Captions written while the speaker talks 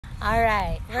All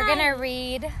right, we're going to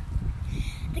read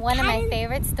one of my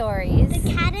favorite stories.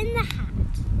 The Cat in the Hat.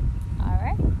 All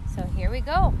right, so here we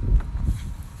go.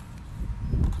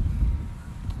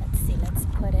 Let's see, let's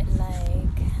put it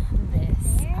like this.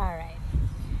 There. All right.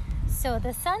 So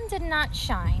the sun did not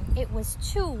shine. It was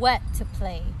too wet to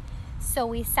play. So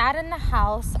we sat in the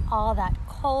house all that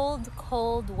cold,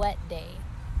 cold, wet day.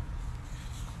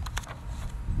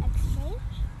 Exchange?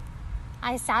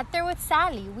 I sat there with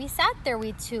Sally. We sat there,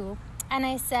 we two. And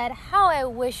I said, how I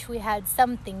wish we had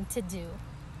something to do.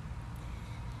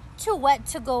 Too wet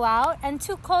to go out and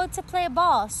too cold to play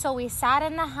ball. So we sat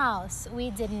in the house. We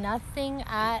did nothing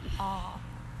at all.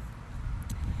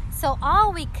 So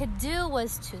all we could do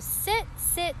was to sit,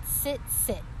 sit, sit,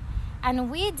 sit. And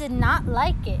we did not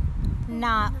like it.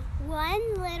 Not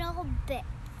one little bit.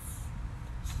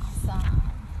 awesome.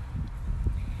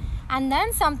 And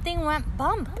then something went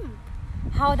bump.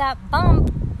 How that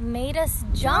bump made us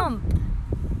jump.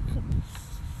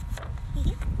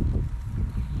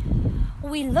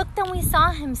 We looked and we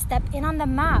saw him step in on the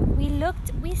mat. Then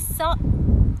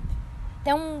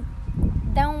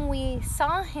we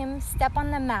saw him step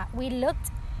on the mat. We looked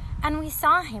and we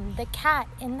saw him, the cat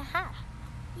in the hat.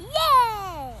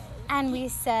 Yay! And he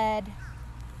said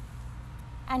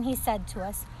to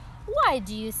us, why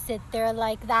do you sit there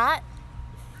like that?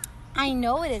 I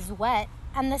know it is wet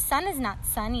and the sun is not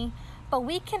sunny, but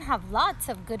we can have lots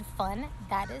of good fun.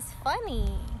 That is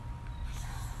funny.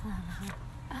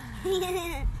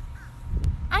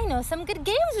 I know some good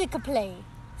games we could play,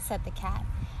 said the cat.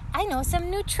 I know some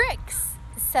new tricks,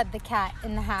 said the cat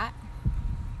in the hat.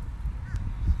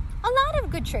 A lot of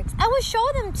good tricks. I will show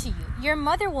them to you. Your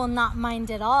mother will not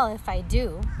mind at all if I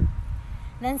do.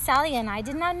 Then Sally and I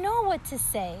did not know what to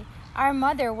say. Our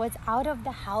mother was out of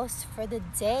the house for the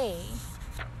day.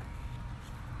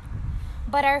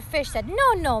 But our fish said,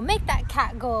 no, make that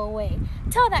cat go away.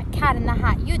 Tell that cat in the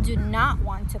hat you do not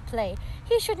want to play.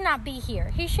 He should not be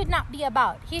here. He should not be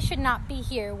about. He should not be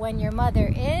here when your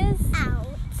mother is out.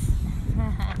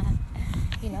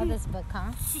 You know this book,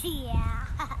 huh? Yeah.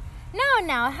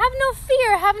 Now,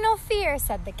 have no fear,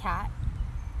 said the cat.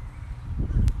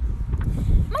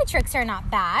 My tricks are not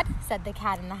bad, said the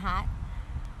cat in the hat.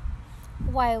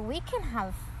 Why, we can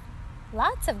have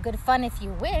lots of good fun if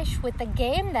you wish with the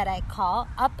game that I call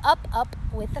Up, Up, Up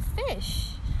with the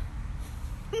Fish.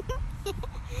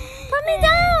 Put me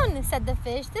down, said the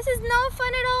fish. This is no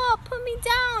fun at all. Put me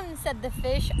down, said the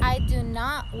fish. I do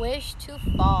not wish to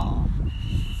fall.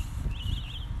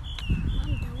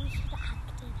 Mom, we should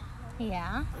act it out.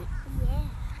 Yeah? Yeah.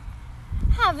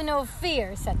 Have no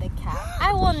fear, said the cat.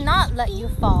 I will not let you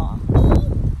fall.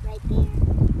 Right there.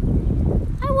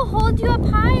 I will hold you up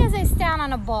high as I stand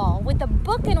on a ball, with a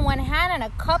book in one hand and a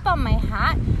cup on my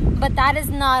hat. But that is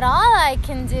not all I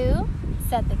can do,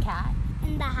 said the cat.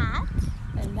 In the hat?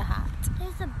 In the hat.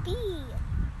 There's a bee.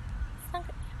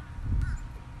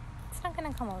 It's not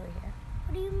gonna come over here.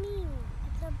 What do you mean?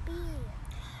 It's a bee.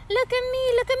 Look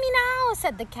at me now,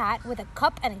 said the cat, with a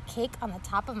cup and a cake on the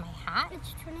top of my hat.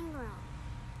 It's turning around.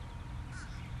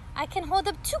 I can hold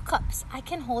up 2 cups. I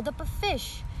can hold up a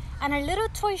fish and a little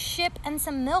toy ship and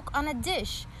some milk on a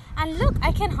dish. And look,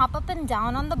 I can hop up and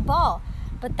down on the ball.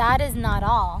 But that is not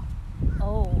all.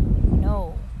 Oh,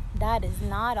 no, that is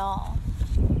not all.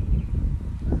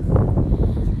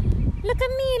 Look at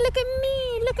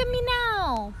me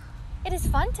now. It is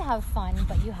fun to have fun,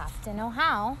 but you have to know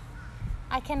how.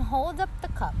 I can hold up the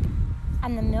cup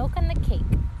and the milk and the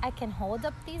cake. I can hold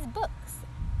up these books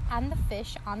and the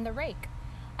fish on the rake.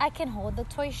 I can hold the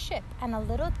toy ship and a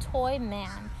little toy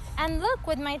man. And look,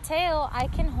 with my tail, I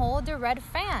can hold a red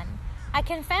fan. I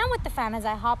can fan with the fan as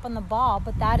I hop on the ball,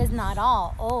 but that is not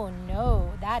all. Oh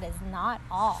no, that is not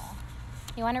all.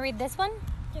 You want to read this one?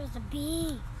 There's a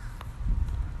bee.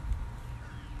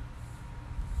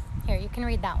 Here, you can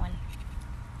read that one.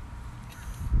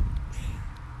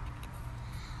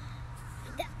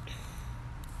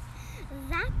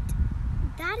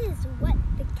 That is what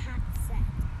the cat said.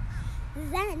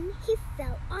 Then he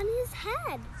fell on his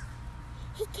head.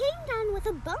 He came down with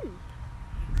a bump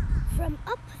from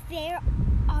up there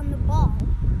on the ball.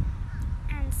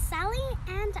 And Sally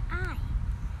and I,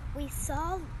 we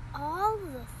saw all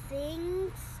the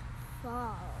things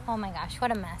fall. Oh my gosh,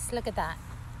 what a mess. Look at that.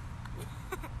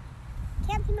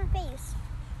 Can't see my face.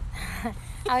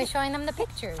 I was showing them the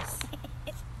pictures.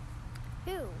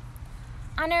 Who?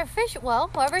 On our fish, well,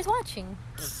 whoever's watching.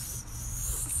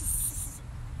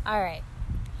 All right.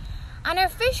 And our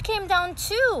fish came down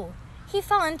too. He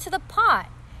fell into the pot.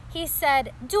 He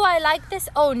said, do I like this?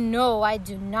 Oh no, I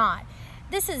do not.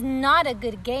 This is not a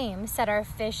good game, said our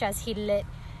fish as he lit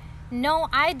No,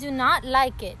 I do not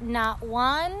like it. Not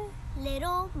one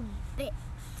little bit.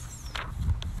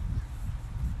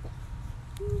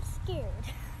 I'm scared.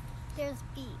 There's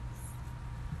bees.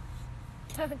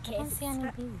 Okay, I don't see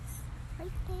any bees.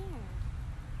 right there.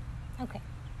 Okay.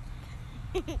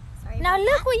 Sorry. Now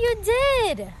look what you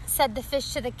did, said the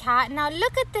fish to the cat. Now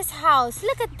look at this house.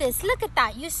 Look at this. Look at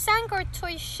that. You sank our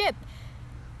toy ship.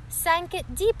 Sank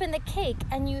it deep in the cake,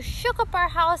 and you shook up our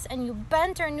house, and you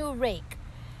bent our new rake.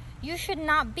 You should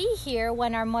not be here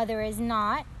when our mother is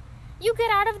not. You get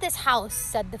out of this house,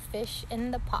 said the fish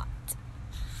in the pot.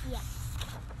 Yeah.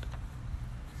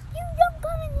 You don't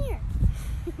come in here.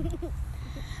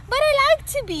 But I like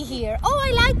to be here. Oh,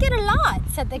 I like it a lot,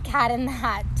 said the cat in the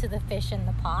hat to the fish in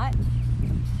the pot.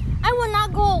 I will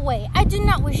not go away. I do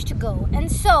not wish to go.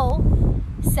 And so,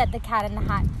 said the cat in the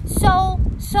hat, so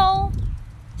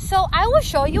I will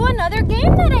show you another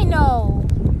game that I know.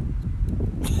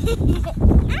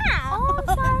 Ow. Oh,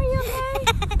 I'm sorry, okay?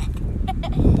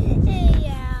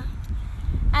 Yeah.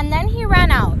 And then he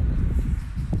ran out.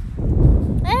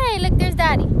 Hey, look, there's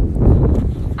Daddy.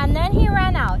 And then he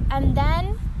ran out. And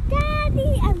then,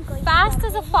 Daddy, I'm going fast to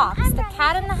as a Daddy. fox, I'm the running.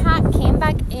 cat in the hat came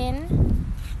back in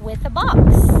with a box.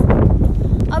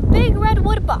 A big red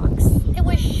wood box. It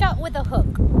was shut with a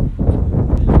hook.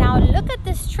 Now look at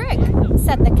this trick,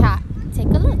 said the cat. Take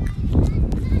a look.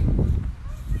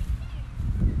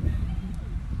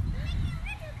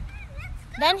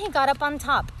 Then he got up on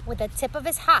top with the tip of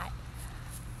his hat.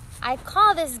 I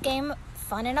call this game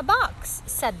fun in a box,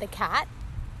 said the cat.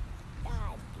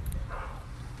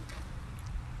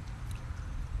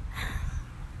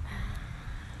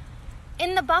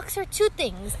 In the box are two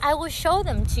things. I will show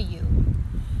them to you.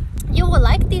 You will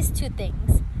like these two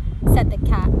things, said the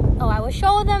cat. Oh, I will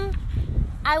show them.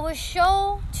 I will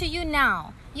show to you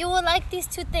now. You will like these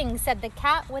two things, said the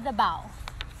cat with a bow.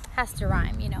 Has to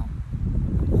rhyme, you know.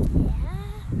 Yeah.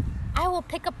 I will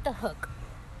pick up the hook.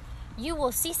 You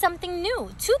will see something new.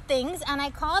 Two things, and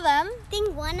I call them.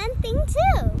 Thing 1 and thing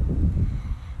 2.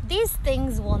 These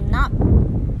things will not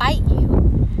bite you.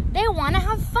 They want to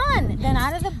have fun. Then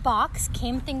out of the box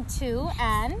came thing 2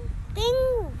 and... Thing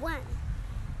 1.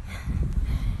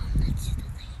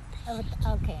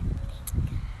 Okay.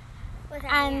 What's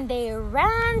that And they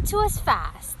ran to us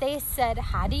fast. They said,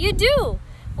 how do you do?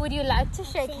 Would you like to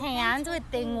shake hands with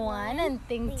thing 1 and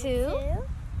thing 2?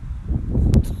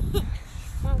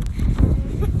 Mom.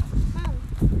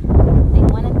 Thing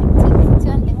 1 and thing 2, thing 2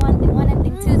 and thing 1, thing 1 and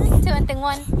thing 2, thing 2 and thing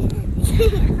 1.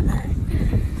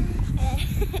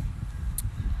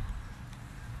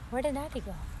 Where did Daddy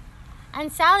go?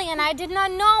 And Sally and I did not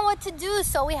know what to do,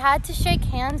 so we had to shake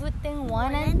hands with thing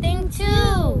 1 and thing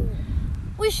 2.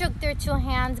 We shook their two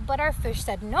hands, but our fish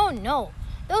said, no,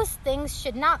 those things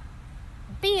should not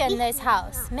be in this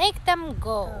house. Make them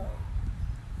go.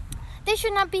 They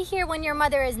should not be here when your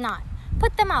mother is not.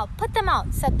 Put them out,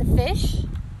 said the fish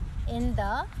in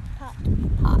the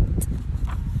pot.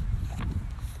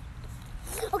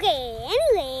 Okay,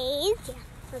 anyways, yeah,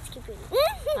 let's keep reading.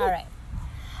 All right.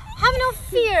 Have no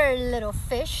fear, little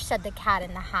fish, said the cat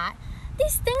in the hat.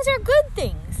 These things are good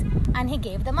things. And he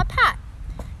gave them a pat.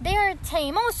 They are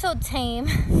tame, oh so tame.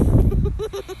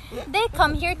 They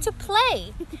come here to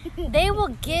play. They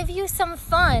will give you some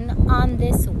fun on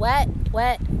this wet,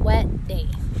 wet, wet day.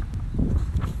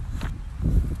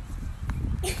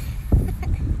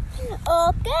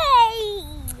 Okay.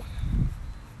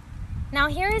 Now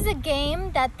here is a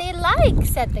game that they like,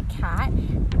 said the cat.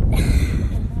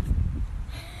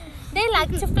 They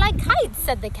like to fly kites,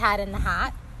 said the cat in the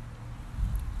hat.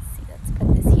 Let's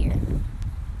put this here.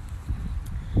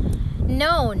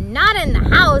 No, not in the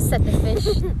house, said the fish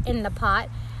in the pot.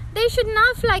 They should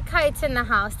not fly kites in the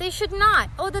house. They should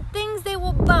not. Oh, the things they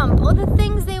will bump. Oh, the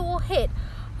things they will hit.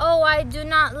 Oh, I do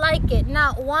not like it.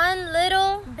 Not one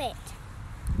little bit.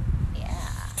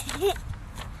 Yeah.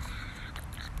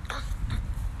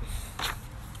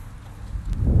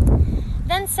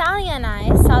 Then Sally and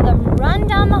I saw them run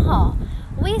down the hall.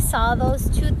 We saw those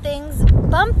two things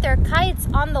bump their kites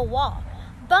on the wall.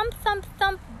 Bump, thump,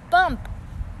 thump, bump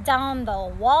down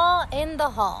the wall in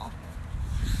the hall.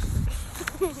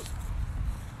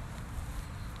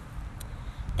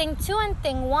 Thing 2 and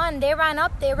thing 1, they ran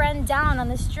up, they ran down. On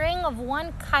the string of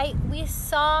one kite, we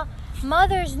saw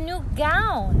Mother's new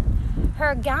gown.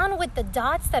 Her gown with the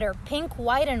dots that are pink,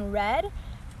 white, and red.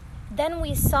 Then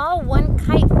we saw one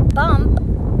kite bump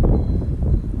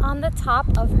on the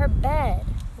top of her bed.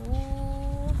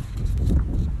 Ooh.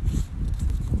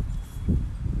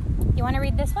 You want to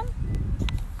read this one?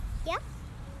 Yeah.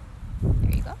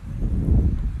 There you go.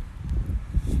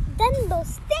 Then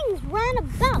those things ran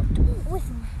about with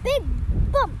big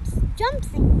bumps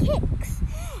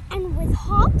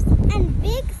pops and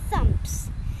big thumps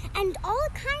and all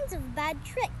kinds of bad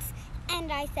tricks.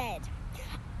 And I said,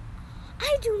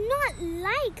 I do not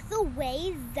like the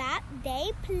way that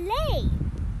they play.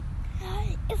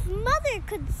 If Mother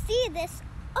could see this,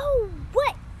 oh,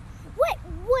 what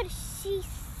would she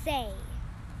say?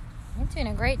 You're doing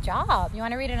a great job. You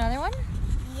want to read another one?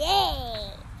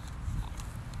 Yay!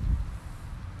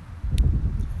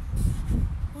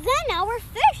 Then our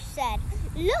fish said,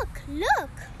 look, look.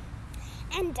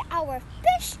 And our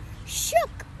fish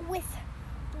shook with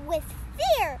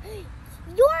fear.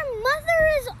 Your mother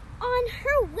is on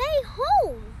her way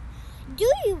home. Do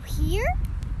you hear?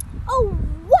 Oh,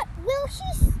 what will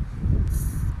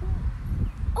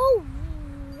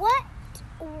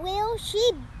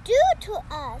she do to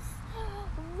us?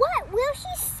 What will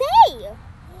she say?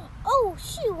 Oh,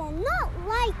 she will not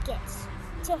like it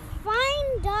to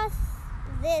find us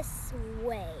this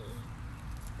way.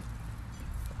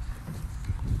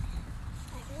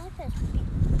 I feel like this.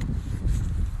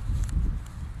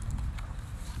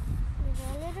 Is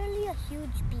there literally a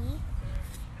huge bee?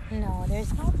 No,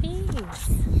 there's no bees. Yes,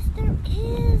 there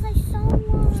is. I saw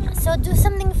one. So do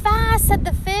something fast, said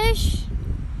the fish.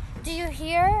 Do you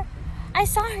hear? I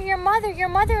saw her, your mother. Your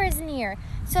mother is near.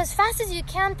 So as fast as you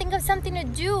can, think of something to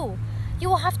do. You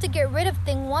will have to get rid of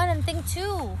thing 1 and thing 2.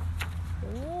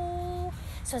 Ooh.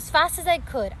 So as fast as I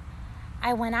could,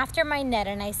 I went after my net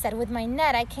and I said, with my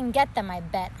net, I can get them, I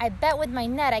bet. I bet with my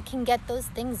net, I can get those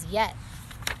things yet.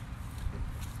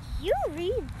 You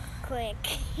read quick.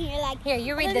 You're like, here,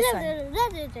 you read this one.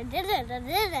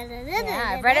 Yeah,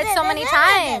 I've read it so many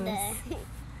times.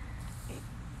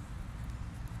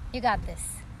 You got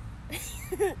this.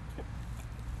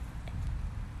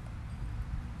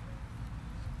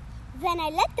 Then I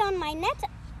let down my net.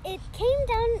 It came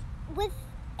down with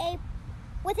a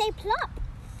plop,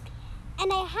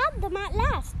 and I had them at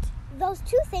last. Those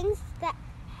two things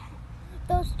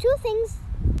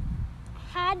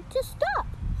had to stop.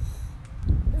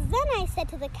 Then I said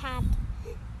to the cat,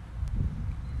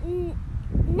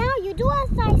 now you do as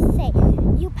I say.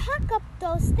 You pack up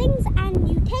those things and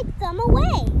you take them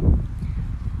away.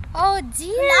 Oh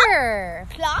dear.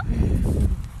 Plop.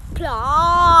 Plop.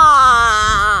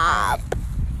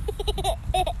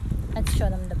 Let's show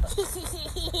them the book.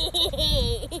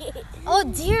 Oh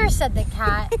dear, said the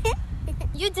cat.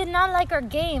 You did not like our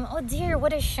game. Oh dear,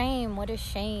 what a shame, what a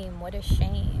shame, what a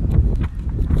shame.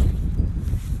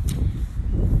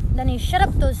 Then he shut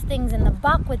up those things in the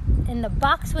box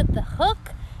with the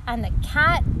hook, and the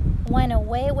cat went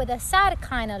away with a sad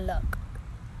kind of look.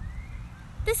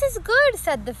 This is good,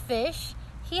 said the fish.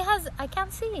 I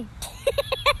can't see.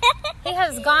 He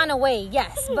has gone away,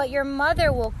 yes, but your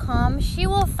mother will come. She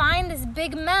will find this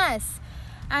big mess.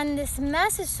 And this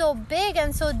mess is so big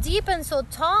and so deep and so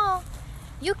tall.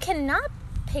 You cannot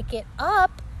pick it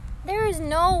up. There is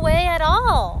no way at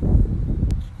all.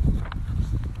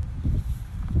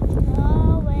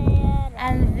 No way at all.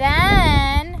 And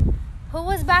then, who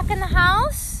was back in the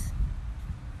house?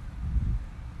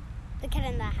 The cat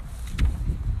in the house.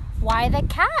 Why, the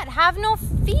cat. Have no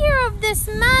fear of this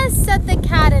mess, said the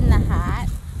cat in the hat.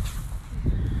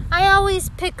 I always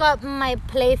pick up my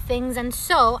playthings, and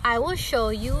so I will show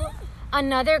you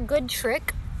another good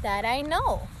trick that I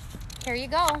know. Here you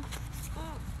go.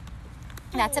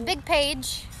 That's a big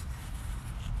page.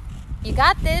 You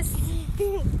got this.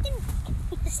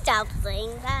 Stop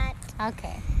saying that.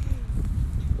 Okay.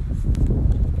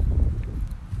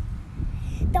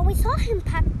 Then we saw him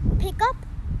pick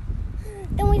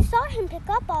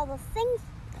up all the things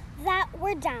that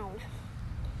were down.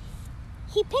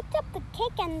 He picked up the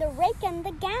cake and the rake and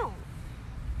the gown,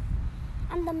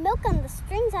 and the milk and the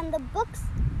strings and the books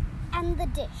and the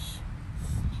dish,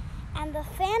 and the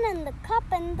fan and the cup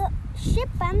and the ship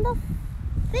and the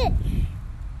fish.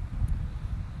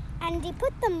 And he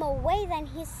put them away. Then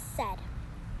he said,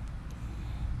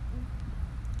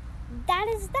 that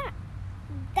is that.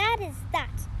 That is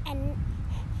that. And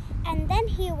then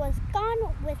he was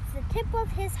gone with the tip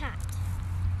of his hat.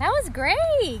 That was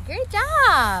great. Great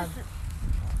job.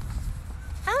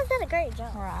 How is that a great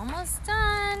job? We're almost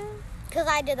done. Because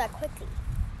I did that quickly.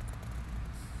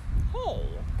 Hey.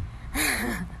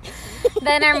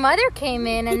 Then our mother came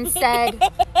in and said,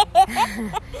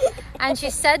 and she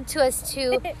said to us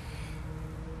too,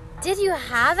 did you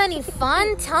have any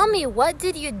fun? Tell me, what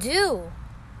did you do?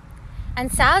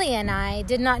 And Sally and I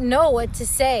did not know what to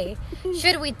say.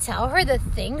 Should we tell her the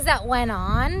things that went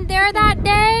on there that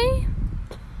day?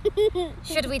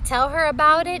 Should we tell her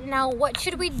about it? Now, what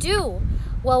should we do?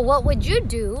 Well, what would you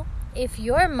do if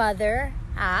your mother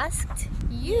asked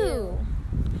you?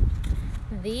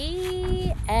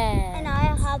 The end. And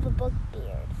I have a book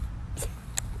beard.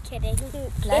 Kidding.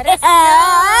 Let us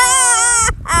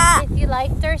know if you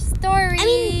liked our story.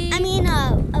 I mean,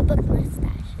 a book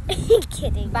mustache.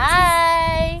 Kidding.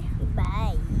 Bye.